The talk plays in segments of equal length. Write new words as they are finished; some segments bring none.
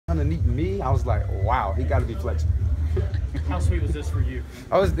underneath me, I was like, wow, he got to be flexible. How sweet was this for you?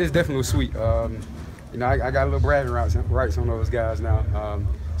 Oh, it's definitely sweet. You know, I got a little bragging rights on those guys now,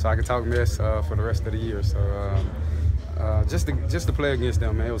 so I can talk mess for the rest of the year. So just to play against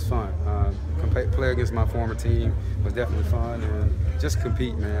them, man, it was fun. Play against my former team was definitely fun, and just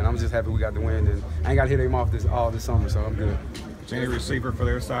compete, man. I'm just happy we got the win, and I ain't got to hit them off all this summer, so I'm good. Any receiver for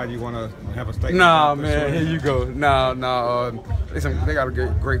their side you want to have a statement? Nah, man, here you go. They got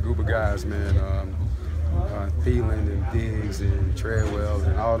a great group of guys, man. Thielen and Diggs and Treadwell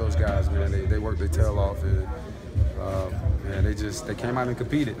and all those guys, man. They worked their tail off, and man, they came out and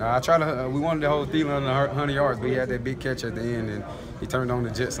competed. We wanted to hold Thielen under 100 yards, but he had that big catch at the end, and he turned on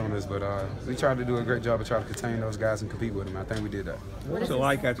the Jets on us. But we tried to do a great job of trying to contain those guys and compete with them. I think we did that. What was it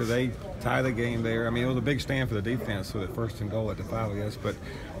like after they tie the game there? I mean, it was a big stand for the defense with the 1st and goal at the 5, I guess. But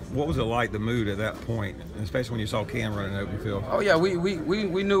what was it like, the mood at that point, especially when you saw Cam running open field? Oh yeah, we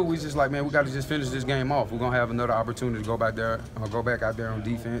knew. We just like, man, we got to just finish this game off. We're gonna have another opportunity to go back out there on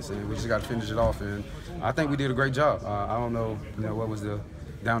defense, and we just got to finish it off. And I think we did a great job. I don't know, what was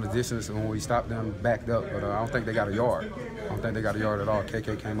down the distance when we stopped them backed up, but I don't think they got a yard. I don't think they got a yard at all.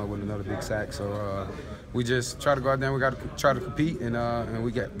 KK came up with another big sack, so we just try to go out there and we got to try to compete, and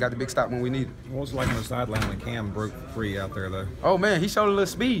we got the big stop when we need it. What was it like on the sideline when Cam broke free out there, though? Oh man, he showed a little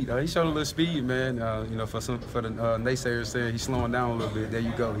speed. Man. For the naysayers saying he's slowing down a little bit, there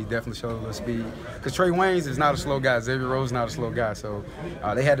you go. He definitely showed a little speed. Because Trey Waynes is not a slow guy. Xavier Rhodes is not a slow guy. So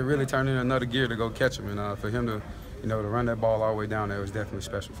they had to really turn in another gear to go catch him, and for him to to run that ball all the way down there was definitely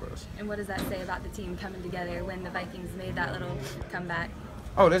special for us. And what does that say about the team coming together when the Vikings made that little comeback?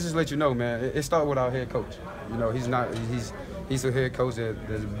 Oh, let's just let you know, man. It started with our head coach. He's a head coach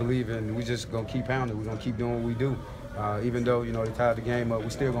that believes in we just gonna keep pounding. We're gonna keep doing what we do. Even though they tied the game up, we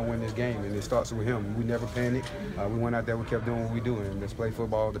still gonna win this game, and it starts with him. We never panicked. We went out there, we kept doing what we do, and let's play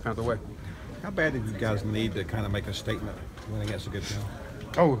football the Panther way. How bad did you guys need to kind of make a statement when against a good team?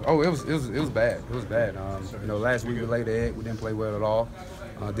 Oh, it was bad. It was bad. Last week we laid the egg. We didn't play well at all.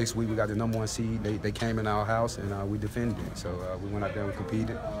 This week we got the #1 seed. They came in our house, and we defended it. So we went out there and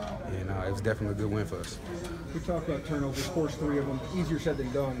competed, and it was definitely a good win for us. We talked about turnovers, forced 3 of them. Easier said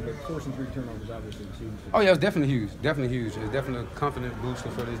than done, but forcing 3 turnovers obviously seems. Oh yeah, it was definitely huge. Definitely huge. It's definitely a confident booster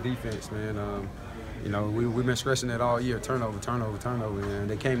for this defense, man. We've been stressing it all year, turnover, and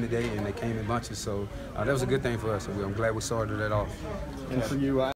they came today, and they came in bunches. So that was a good thing for us. I'm glad we sorted that off. And for you,